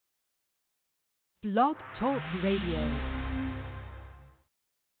Blog Talk Radio.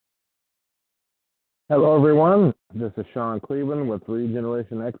 Hello, everyone. This is Shawn Cleveland with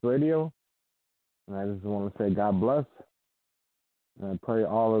Regeneration X Radio. And I just want to say God bless. And I pray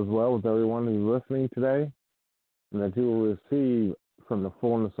all is well with everyone who's listening today, and that you will receive from the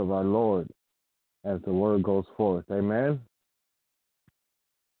fullness of our Lord as the word goes forth. Amen.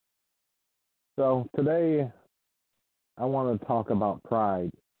 So today I want to talk about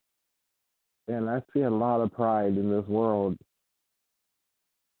pride. And I see a lot of pride in this world.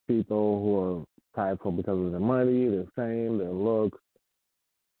 People who are prideful because of their money, their fame, their looks,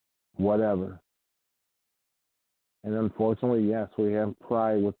 whatever. And unfortunately, yes, we have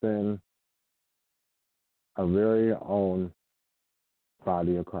pride within our very own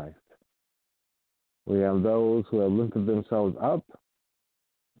body of Christ. We have those who have lifted themselves up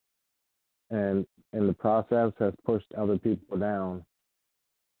and in the process has pushed other people down.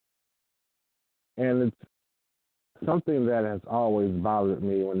 And it's something that has always bothered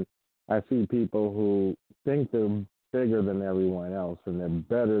me when I see people who think they're bigger than everyone else and they're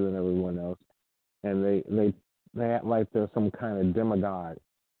better than everyone else, and they act like they're some kind of demigod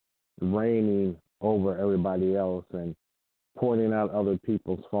reigning over everybody else and pointing out other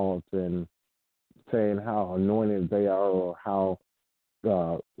people's faults and saying how anointed they are or how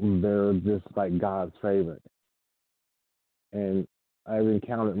they're just like God's favorite. And I've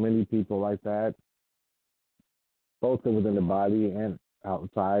encountered many people like that, both within the body and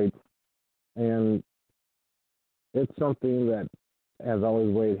outside. And it's something that has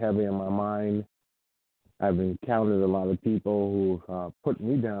always weighed heavy on my mind. I've encountered a lot of people who've put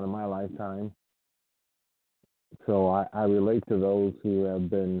me down in my lifetime. So I relate to those who have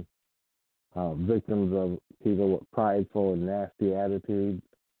been victims of people with prideful and nasty attitudes.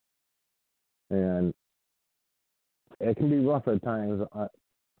 And it can be rough at times.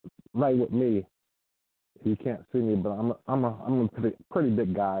 Like with me, you can't see me, but I'm a pretty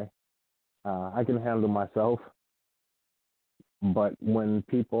big guy. I can handle myself. But when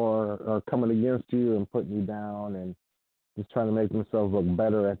people are coming against you and putting you down and just trying to make themselves look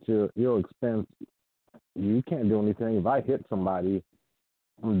better at your expense, you can't do anything. If I hit somebody,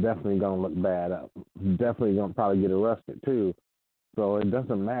 I'm definitely going to look bad. I'm definitely going to probably get arrested too. So it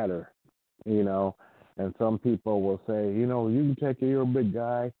doesn't matter, you know. And some people will say, you know, you can take it, you're a big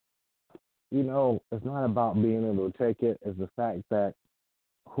guy. You know, it's not about being able to take it. It's the fact that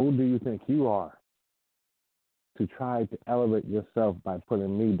who do you think you are to try to elevate yourself by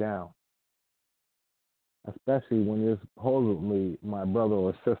putting me down? Especially when you're supposedly my brother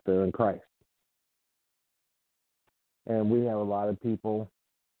or sister in Christ. And we have a lot of people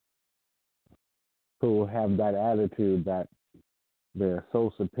who have that attitude that they're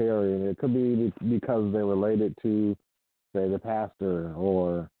so superior. And it could be because they're related to, say, the pastor,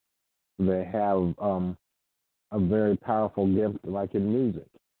 or they have a very powerful gift like in music.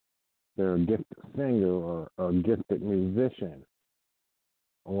 They're a gifted singer or a gifted musician,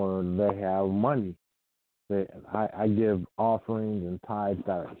 or they have money. I give offerings and tithes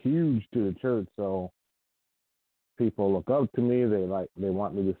that are huge to the church, so people look up to me. They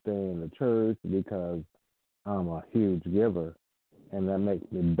want me to stay in the church because I'm a huge giver, and that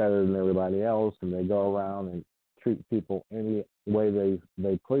makes me better than everybody else. And they go around and treat people any way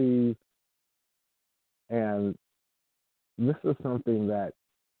they please. And this is something that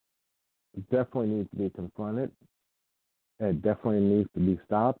definitely needs to be confronted. It definitely needs to be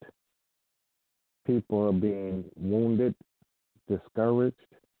stopped. People are being wounded, discouraged,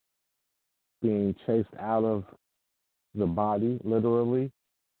 being chased out of the body, literally.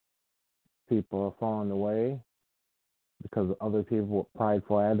 People are falling away because of other people with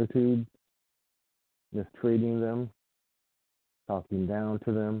prideful attitudes, mistreating them, talking down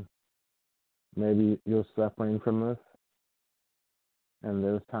to them. Maybe you're suffering from this. And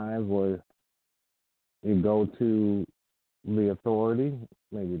there's times where you go to the authority,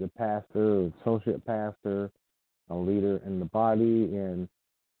 maybe the pastor or associate pastor, a leader in the body, and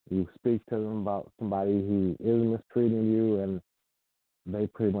you speak to them about somebody who is mistreating you, and they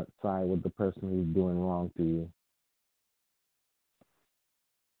pretty much side with the person who's doing wrong to you.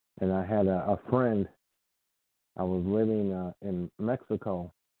 And I had a friend, I was living in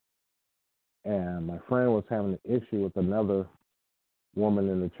Mexico, and my friend was having an issue with another woman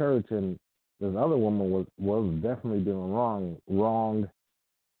in the church, and this other woman was definitely doing wrong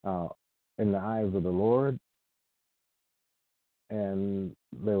in the eyes of the Lord. And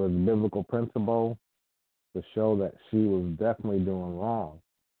there was biblical principle to show that she was definitely doing wrong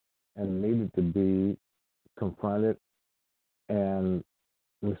and needed to be confronted and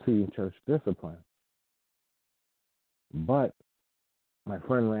receive church discipline. But my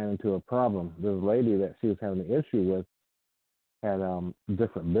friend ran into a problem. This lady that she was having an issue with had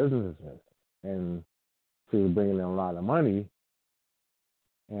different businesses, and she was bringing in a lot of money,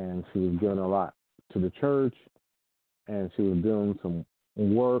 and she was giving a lot to the church, and she was doing some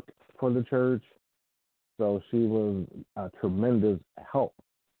work for the church. So she was a tremendous help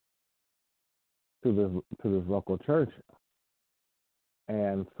to this local church.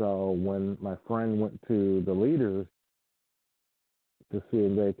 And so when my friend went to the leaders to see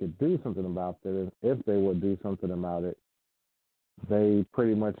if they could do something about it, and if they would do something about it, they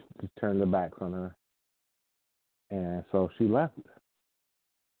pretty much just turned their backs on her. And so she left.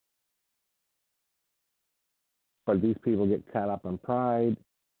 But these people get caught up in pride.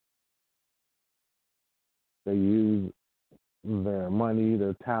 They use their money,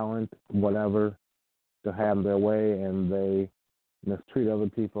 their talent, whatever, to have their way, and they mistreat other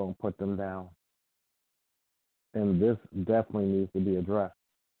people and put them down. And this definitely needs to be addressed.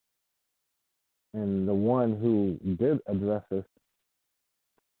 And the one who did address this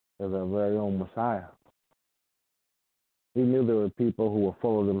is our very own Messiah. He knew there were people who were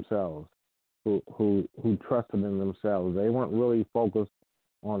full of themselves, who trusted in themselves. They weren't really focused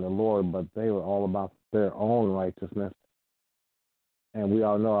on the Lord, but they were all about their own righteousness. And we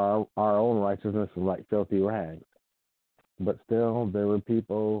all know our own righteousness is like filthy rags. But still, there were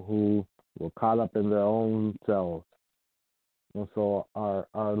people who were caught up in their own selves. And so our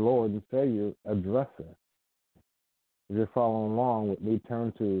Lord and Savior addressed it. If you're following along with me,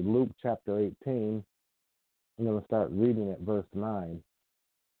 turn to Luke chapter 18. I'm going to start reading at verse 9.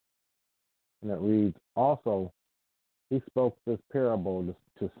 And it reads, "Also, he spoke this parable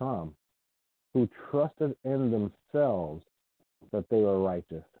to some who trusted in themselves that they were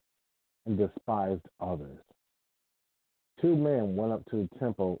righteous and despised others. Two men went up to the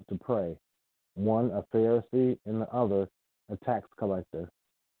temple to pray, one a Pharisee and the other a tax collector.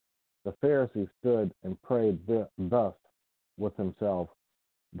 The Pharisee stood and prayed thus with himself,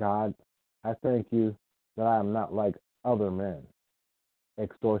 God, I thank you that I am not like other men,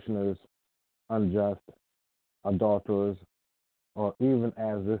 extortioners, unjust, adulterers, or even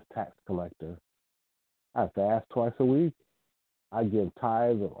as this tax collector. I fast twice a week. I give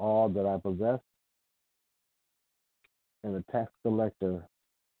tithes of all that I possess. And the tax collector,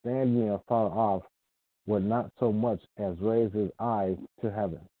 standing afar off, would not so much as raise his eyes to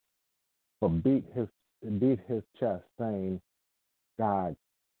heaven, but beat his chest, saying, God,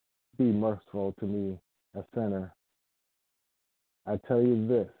 be merciful to me, a sinner. I tell you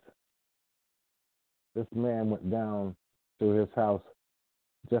this man went down to his house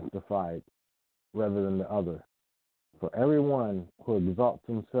justified rather than the other. For everyone who exalts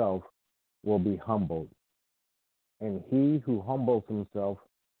himself will be humbled, and he who humbles himself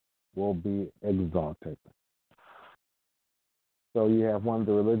will be exalted." So you have one of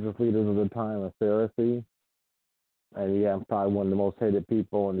the religious leaders of the time, a Pharisee, and you have probably one of the most hated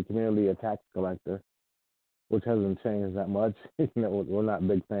people in the community, a tax collector, which hasn't changed that much. We're not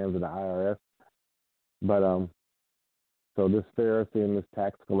big fans of the IRS. But so this Pharisee and this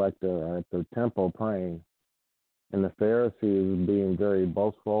tax collector are at the temple praying, and the Pharisee is being very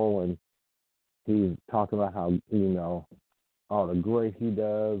boastful, and he's talking about how, all the great he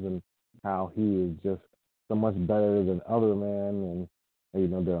does and how he is just so much better than other men,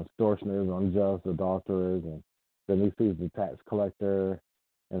 and they're extortioners, unjust, adulterers, and then he sees the tax collector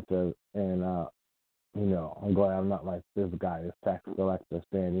and says, I'm glad I'm not like this guy, this tax collector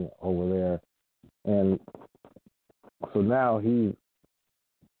standing over there. And so now he's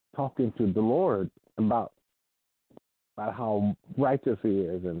talking to the Lord about how righteous he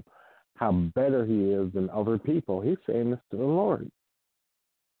is and how better he is than other people. He's saying this to the Lord.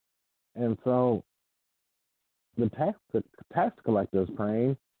 And so the tax collector is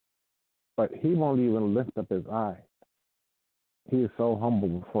praying, but he won't even lift up his eyes. He is so humble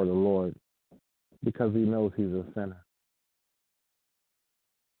before the Lord because he knows he's a sinner.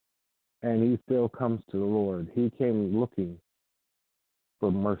 And he still comes to the Lord. He came looking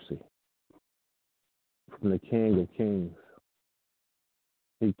for mercy from the King of Kings.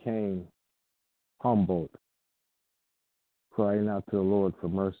 He came humbled, crying out to the Lord for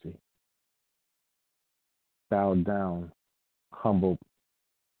mercy, bowed down, humbled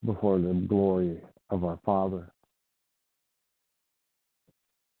before the glory of our Father.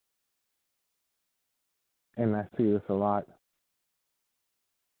 And I see this a lot.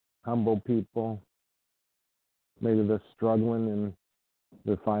 Humble people, maybe they're struggling in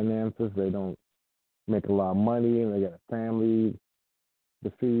their finances. They don't make a lot of money, and they got a family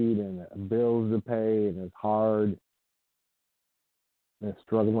to feed and bills to pay, and it's hard. They're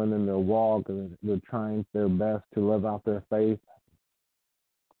struggling in their walk, and they're trying their best to live out their faith.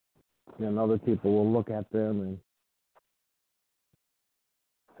 And other people will look at them and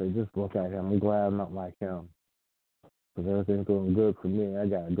say, just look at him. I'm glad I'm not like him. Because everything's going good for me. I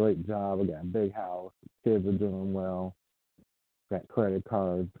got a great job. I got a big house. Kids are doing well. Got credit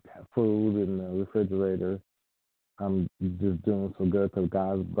cards. Got food in the refrigerator. I'm just doing so good because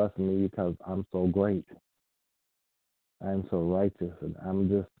God's blessing me because I'm so great. I'm so righteous. And I'm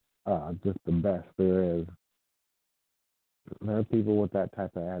just the best there is. There are people with that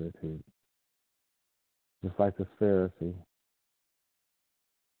type of attitude. Just like this Pharisee.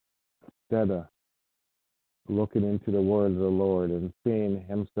 Instead of looking into the word of the Lord and seeing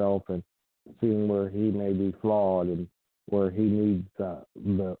himself and seeing where he may be flawed and where he needs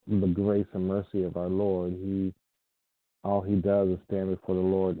the grace and mercy of our Lord, all he does is stand before the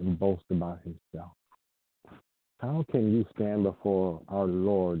Lord and boast about himself. How can you stand before our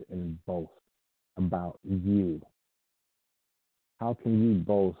Lord and boast about you? How can you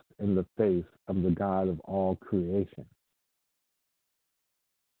boast in the face of the God of all creation?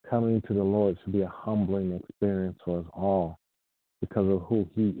 Coming to the Lord should be a humbling experience for us all because of who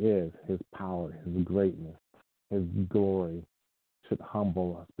he is, his power, his greatness, his glory should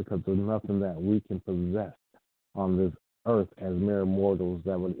humble us because there's nothing that we can possess on this earth as mere mortals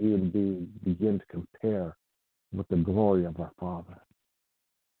that would even begin to compare with the glory of our Father.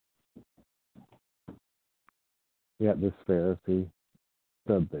 Yet this Pharisee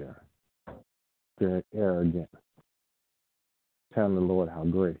stood there, very arrogant, telling the Lord how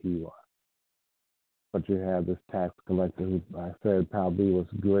great he was. But you have this tax collector who I said probably was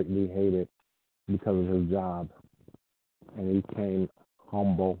greatly hated because of his job. And he came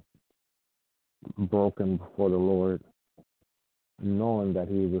humble, broken before the Lord, knowing that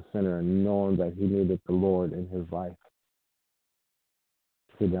he was a sinner and knowing that he needed the Lord in his life.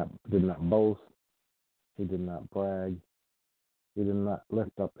 He did not boast. He did not brag. He did not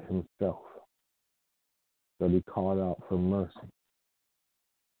lift up himself. But he called out for mercy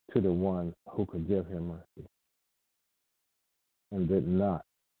to the one who could give him mercy and did not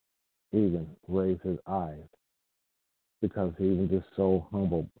even raise his eyes because he was just so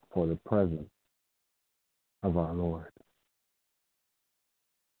humble for the presence of our Lord.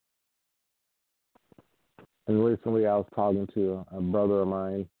 And recently I was talking to a brother of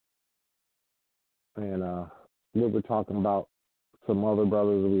mine, and we were talking about some other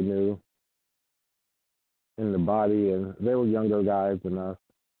brothers we knew in the body, and they were younger guys than us.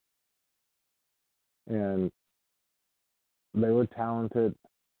 And they were talented.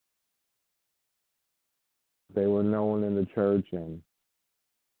 They were known in the church, and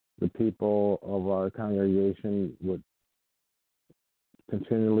the people of our congregation would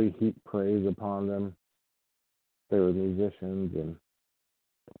continually heap praise upon them. They were musicians, and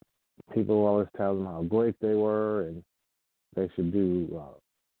people would always tell them how great they were, and they should do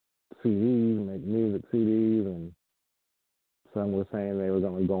CDs, make music CDs, and some were saying they were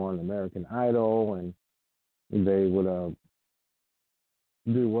going to go on American Idol, and they would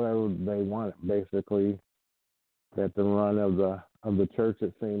do whatever they wanted, basically, at the run of the church,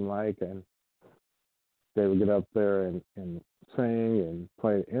 it seemed like, and they would get up there and sing and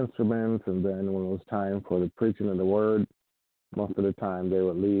play instruments, and then when it was time for the preaching of the word, most of the time they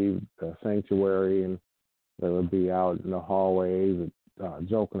would leave the sanctuary and they would be out in the hallways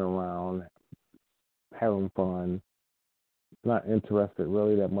joking around, having fun, not interested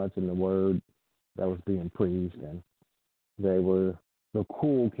really that much in the word that was being preached, and they were the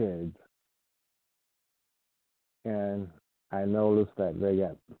cool kids. And I noticed that they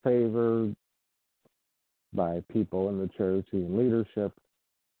got favored by people in the church and leadership.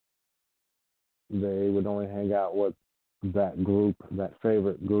 They would only hang out with that group, that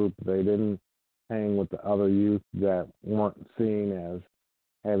favorite group. They didn't hang with the other youth that weren't seen as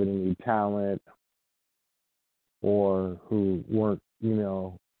having any talent or who weren't,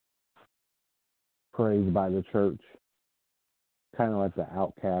 praised by the church. Kind of like the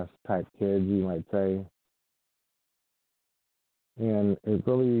outcast type kids, you might say. And it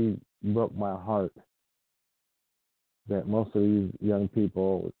really broke my heart that most of these young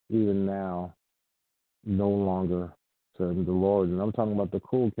people, even now, no longer serve the Lord. And I'm talking about the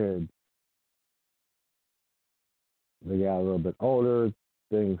cool kids. They got a little bit older,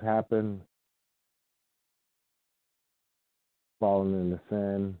 things happen, falling into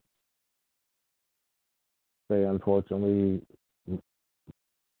sin. They unfortunately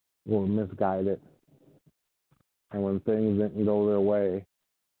were misguided. And when things didn't go their way,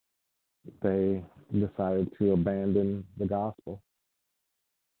 they decided to abandon the gospel.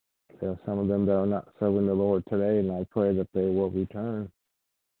 There are some of them that are not serving the Lord today, and I pray that they will return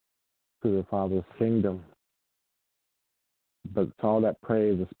to the Father's kingdom. But all that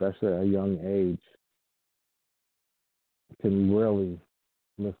praise, especially at a young age, can really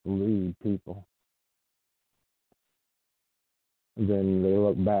mislead people. And then they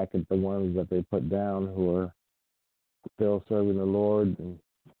look back at the ones that they put down who are still serving the Lord and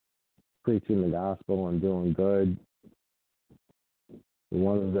preaching the gospel and doing good. The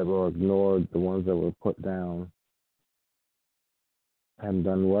ones that were ignored, the ones that were put down, haven't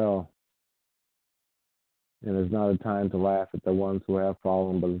done well. And it's not a time to laugh at the ones who have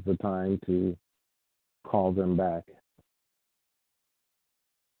fallen, but it's a time to call them back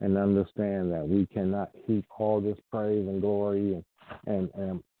and understand that we cannot heap all this praise and glory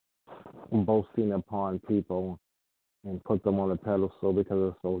and boasting upon people and put them on a pedestal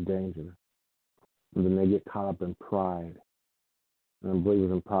because it's so dangerous. And then they get caught up in pride. And I believe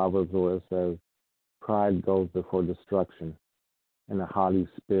it's in Proverbs where it says, pride goes before destruction, and a haughty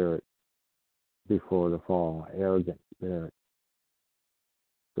spirit before the fall, arrogant spirit.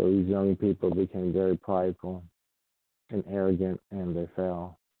 So these young people became very prideful and arrogant, and they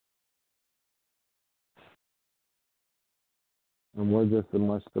fell. And we're just as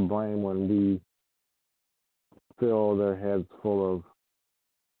much to blame when we fill their heads full of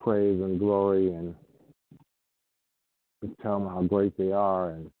praise and glory and tell them how great they are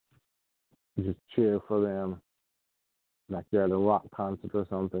and just cheer for them like they're at a rock concert or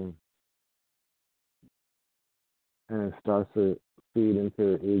something. And it starts to feed into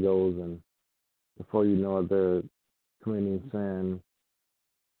their egos, and before you know it, they're committing sin.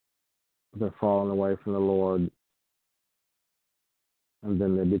 They're falling away from the Lord, and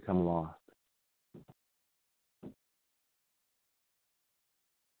then they become lost.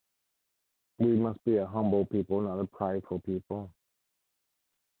 We must be a humble people, not a prideful people.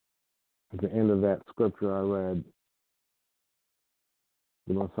 At the end of that scripture I read,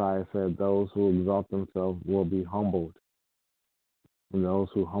 the Messiah said, those who exalt themselves will be humbled, and those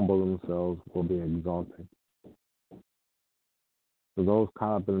who humble themselves will be exalted. So those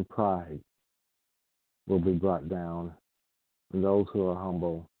caught up in pride will be brought down, and those who are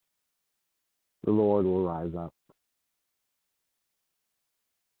humble, the Lord will rise up.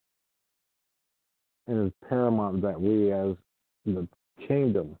 And it's paramount that we, as the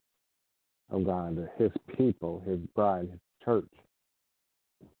kingdom of God, his people, his bride, his church,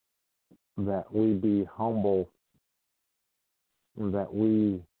 that we be humble, and that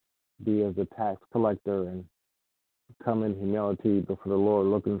we be as a tax collector and come in humility before the Lord,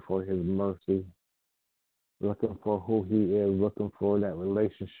 looking for his mercy, looking for who he is, looking for that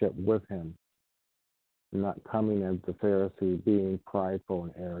relationship with him, not coming as the Pharisee, being prideful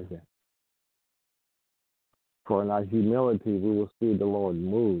and arrogant. For in our humility, we will see the Lord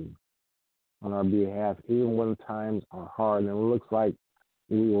move on our behalf, even when times are hard and it looks like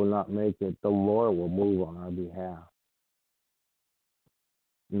we will not make it, the Lord will move on our behalf.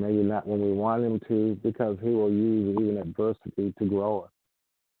 Maybe not when we want him to, because he will use even adversity to grow us.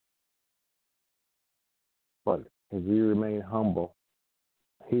 But if we remain humble,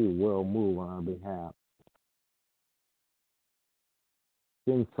 he will move on our behalf.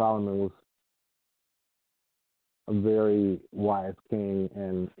 King Solomon was a very wise king,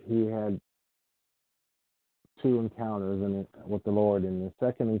 and he had two encounters with the Lord. In the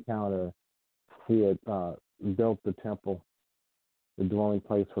second encounter, he had built the temple, the dwelling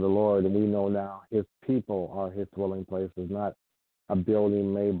place for the Lord, and we know now his people are his dwelling place. It's not a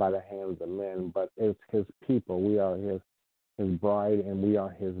building made by the hands of men, but it's his people. We are his bride, and we are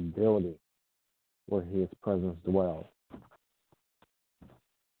his building where his presence dwells.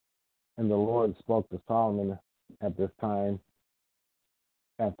 And the Lord spoke to Solomon at this time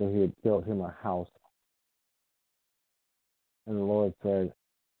after he had built him a house. And the Lord said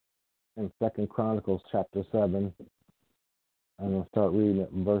in 2 Chronicles chapter 7, I'm going to start reading it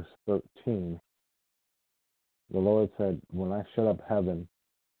in verse 13. The Lord said, when I shut up heaven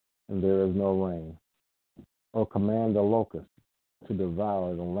and there is no rain, or command the locust to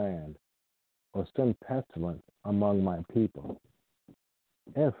devour the land, or send pestilence among my people,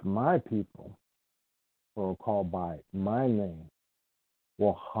 if my people who are called by my name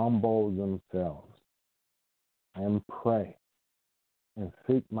will humble themselves and pray and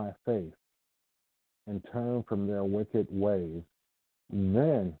seek my face and turn from their wicked ways,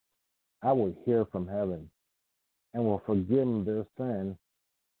 then I will hear from heaven and will forgive their sin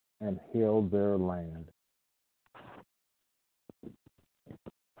and heal their land.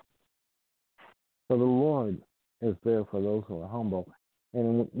 So the Lord is there for those who are humble.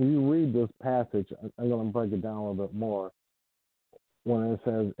 And when you read this passage, I'm going to break it down a little bit more. When it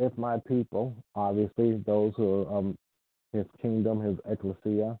says, if my people, obviously those who are his kingdom, his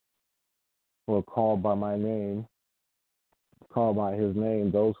ecclesia, who are called by my name, called by his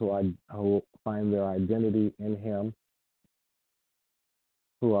name, those who find their identity in him,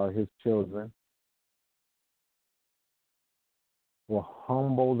 who are his children, will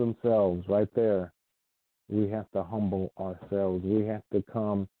humble themselves right there. We have to humble ourselves. We have to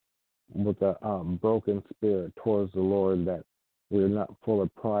come with a broken spirit towards the Lord, that we're not full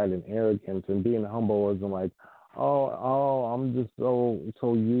of pride and arrogance. And being humble isn't like, I'm just so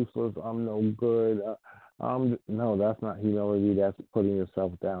useless. I'm no good. No, that's not humility. That's putting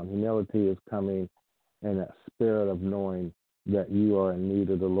yourself down. Humility is coming in that spirit of knowing that you are in need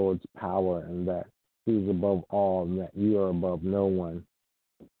of the Lord's power, and that He's above all, and that you are above no one,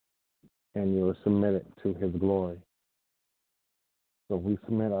 and you are submitted to His glory. So we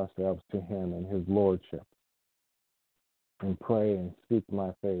submit ourselves to Him and His lordship, and pray and seek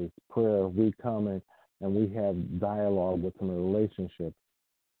my face. Prayer, we come and we have dialogue with Him, a relationship,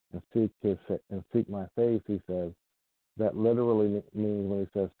 and seek my face. He says that literally means, when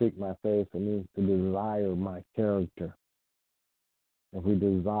He says seek my face, it means to desire my character. If we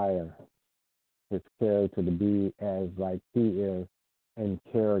desire His character to be as like He is in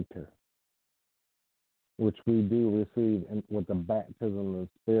character, which we do receive with the baptism of the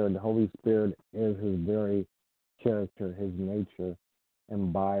Spirit. The Holy Spirit is His very character, His nature,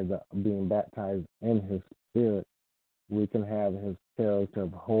 and by being baptized in His Spirit, we can have His character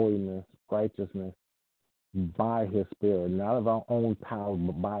of holiness, righteousness, by His Spirit, not of our own power,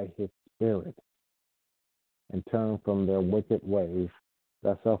 but by His Spirit, and turn from their wicked ways.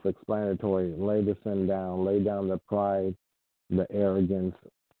 That's self-explanatory. Lay the sin down, lay down the pride, the arrogance,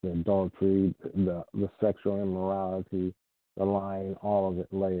 the adultery, the sexual immorality, the lying, all of it,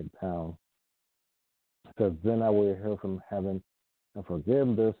 lay it down. Because then I will hear from heaven and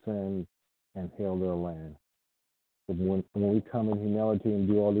forgive their sins and heal their land. But when we come in humility and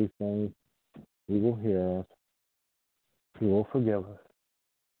do all these things, He will hear us, He will forgive us,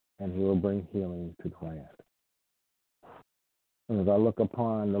 and He will bring healing to the land. And as I look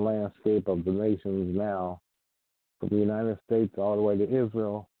upon the landscape of the nations now, from the United States all the way to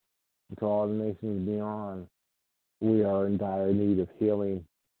Israel, and to all the nations beyond, we are in dire need of healing,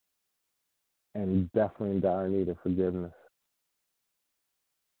 and definitely in dire need of forgiveness.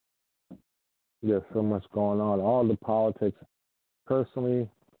 There's so much going on. All the politics, personally,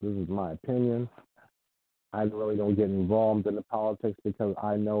 this is my opinion, I really don't get involved in the politics, because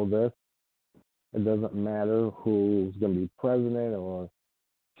I know this. It doesn't matter who's going to be president or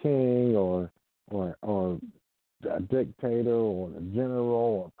king or a dictator or a general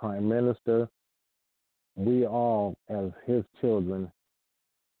or prime minister. We all, as His children,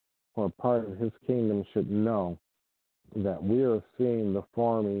 who are part of His kingdom, should know that we are seeing the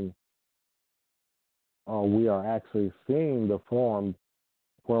forming, or we are actually seeing the formed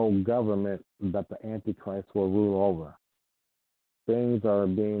world government that the Antichrist will rule over. Things are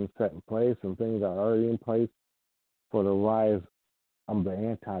being set in place, and things are already in place for the rise of the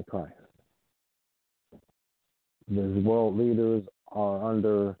Antichrist. The world leaders are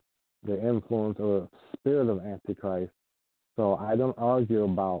under the influence or spirit of Antichrist. So I don't argue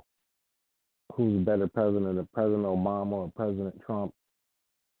about who's better president, if President Obama or President Trump.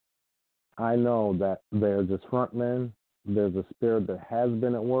 I know that there's just front men, there's a spirit that has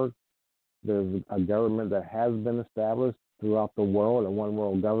been at work, there's a government that has been established throughout the world, a one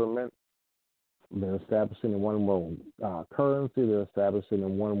world government. They're establishing a one world currency, they're establishing a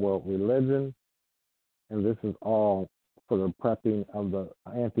one world religion, and this is all for the prepping of the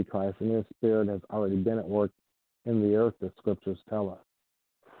Antichrist, and His spirit has already been at work in the earth, the scriptures tell us.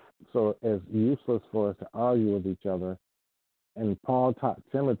 So it's useless for us to argue with each other. And Paul taught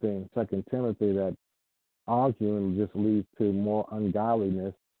Timothy in 2 Timothy that arguing just leads to more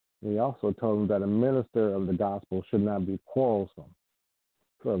ungodliness. And he also told him that a minister of the gospel should not be quarrelsome.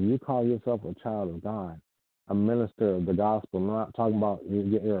 So if you call yourself a child of God, a minister of the gospel, I'm not talking about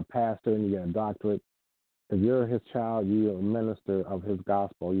you're a pastor and you get a doctorate. If you're His child, you're a minister of His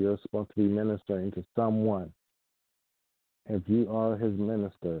gospel. You're supposed to be ministering to someone. If you are His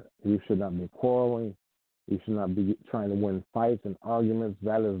minister, you should not be quarreling. You should not be trying to win fights and arguments.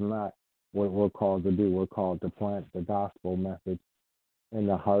 That is not what we're called to do. We're called to plant the gospel message in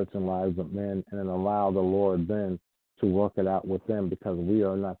the hearts and lives of men, and then allow the Lord then to work it out with them, because we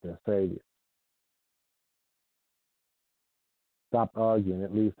are not their Savior. Stop arguing.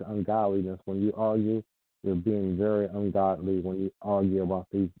 It leads to ungodliness. When you argue, you're being very ungodly when you argue about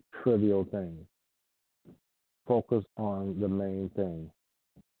these trivial things. Focus on the main thing.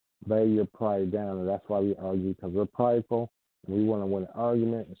 Lay your pride down, and that's why we argue, because we're prideful. And we want to win an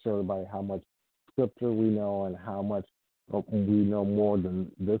argument and show everybody how much scripture we know and how much we know more than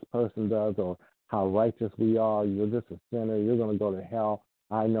this person does, or how righteous we are. You're just a sinner. You're going to go to hell.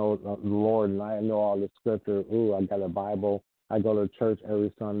 I know the Lord, and I know all the scripture. Ooh, I got a Bible. I go to church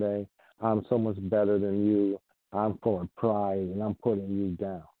every Sunday. I'm so much better than you. I'm full of pride, and I'm putting you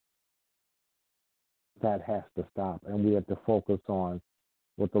down. That has to stop, and we have to focus on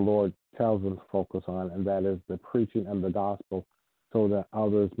what the Lord tells us to focus on, and that is the preaching of the gospel so that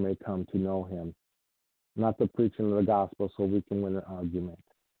others may come to know him. Not the preaching of the gospel so we can win an argument.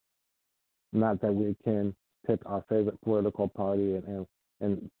 Not that we can pick our favorite political party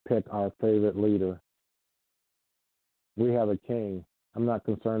and pick our favorite leader. We have a king. I'm not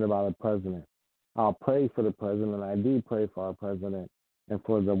concerned about a president. I'll pray for the president. I do pray for our president and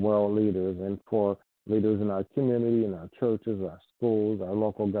for the world leaders and for leaders in our community, in our churches, our schools, our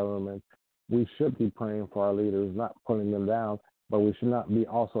local governments. We should be praying for our leaders, not putting them down, but we should not be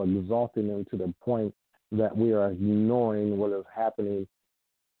also exalting them to the point that we are ignoring what is happening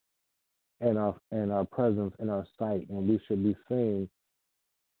in our presence, in our sight, and we should be seeing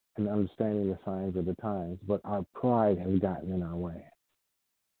and understanding the signs of the times. But our pride has gotten in our way.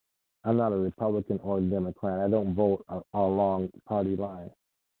 I'm not a Republican or a Democrat. I don't vote along party lines.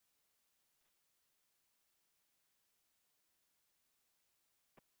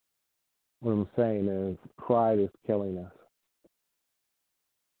 What I'm saying is pride is killing us.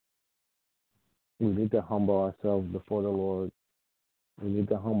 We need to humble ourselves before the Lord. We need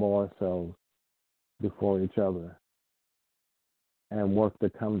to humble ourselves before each other and work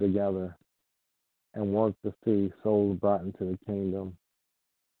to come together and work to see souls brought into the kingdom.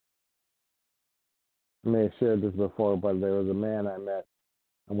 I may have shared this before, but there was a man I met.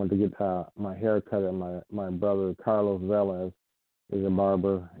 I went to get my hair cut, and my brother Carlos Velez is a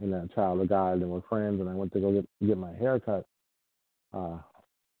barber and a child of God, and we're friends. And I went to go get my hair cut.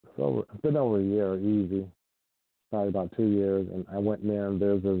 So it's been over a year, easy, probably about 2 years. And I went in there, and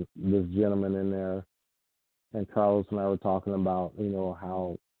there's this gentleman in there, and Carlos and I were talking about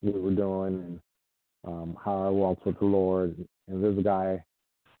how we were doing and how I walked with the Lord. And this guy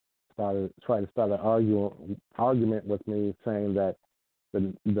tried to start an argument with me, saying that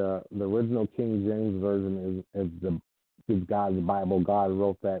the original King James version is God's Bible. God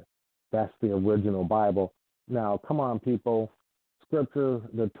wrote that. That's the original Bible. Now, come on, people. Scripture,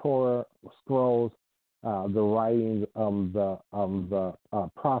 the Torah, scrolls, the writings of the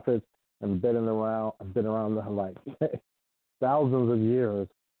prophets, and been around like thousands of years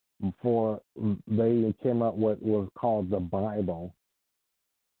before they even came up with what was called the Bible.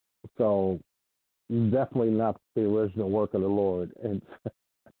 So definitely not the original work of the Lord.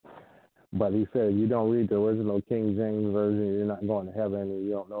 But he said, you don't read the original King James version, you're not going to heaven, and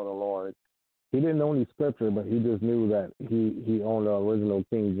you don't know the Lord. He didn't know any scripture, but he just knew that he owned the original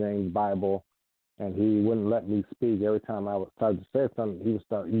King James Bible, and he wouldn't let me speak. Every time I would start to say something, he would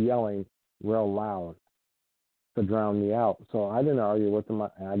start yelling real loud to drown me out. So I didn't argue with him.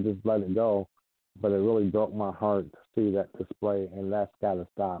 I just let it go. But it really broke my heart to see that display, and that's got to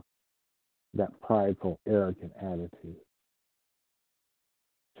stop, that prideful, arrogant attitude.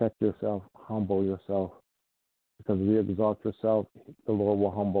 Check yourself, humble yourself, because if you exalt yourself, the Lord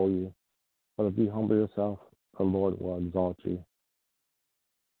will humble you. But if you humble yourself, the Lord will exalt you.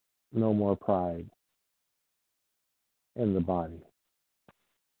 No more pride in the body.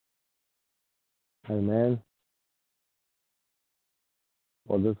 Amen.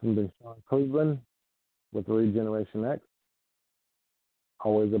 Well, this has been Shawn Cleveland with Regeneration X.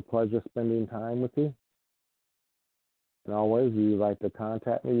 Always a pleasure spending time with you. And always, if you'd like to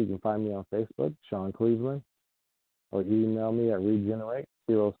contact me, you can find me on Facebook, Shawn Cleveland, or email me at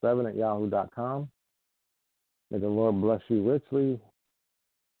regenerate07@yahoo.com. May the Lord bless you richly,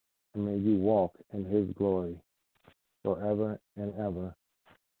 and may you walk in his glory forever and ever.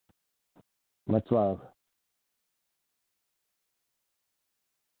 Much love.